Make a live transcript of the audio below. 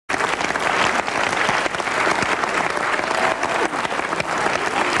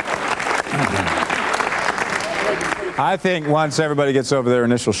I think once everybody gets over their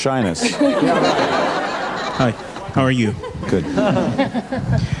initial shyness. Hi, how are you? Good.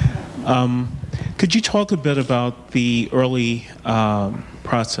 Could you talk a bit about the early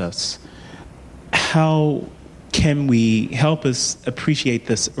process? How can we help us appreciate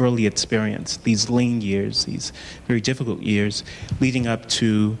this early experience, these lean years, these very difficult years, leading up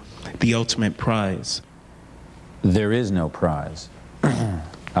to the ultimate prize? There is no prize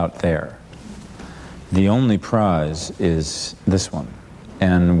out there. The only prize is this one,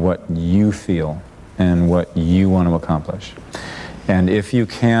 and what you feel, and what you want to accomplish. And if you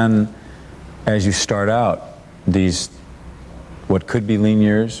can, as you start out, these, what could be lean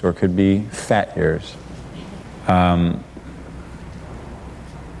years or could be fat years, I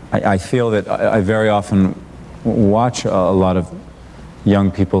feel that I very often watch a lot of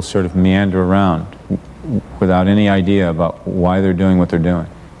young people sort of meander around without any idea about why they're doing what they're doing.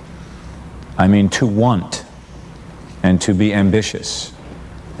 I mean, to want and to be ambitious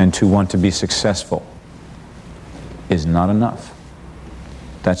and to want to be successful is not enough.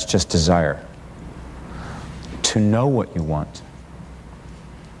 That's just desire. To know what you want,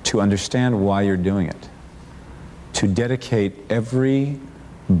 to understand why you're doing it, to dedicate every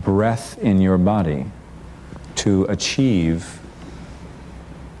breath in your body to achieve.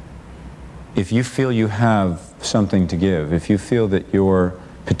 If you feel you have something to give, if you feel that your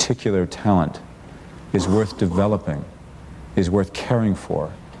particular talent is worth developing, is worth caring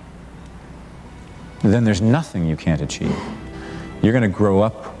for, then there's nothing you can't achieve. You're going to grow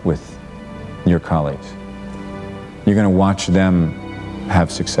up with your colleagues. You're going to watch them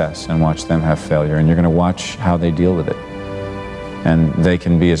have success and watch them have failure, and you're going to watch how they deal with it. And they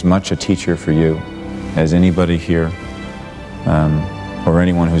can be as much a teacher for you as anybody here, or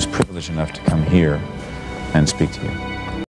anyone who's privileged enough to come here and speak to you.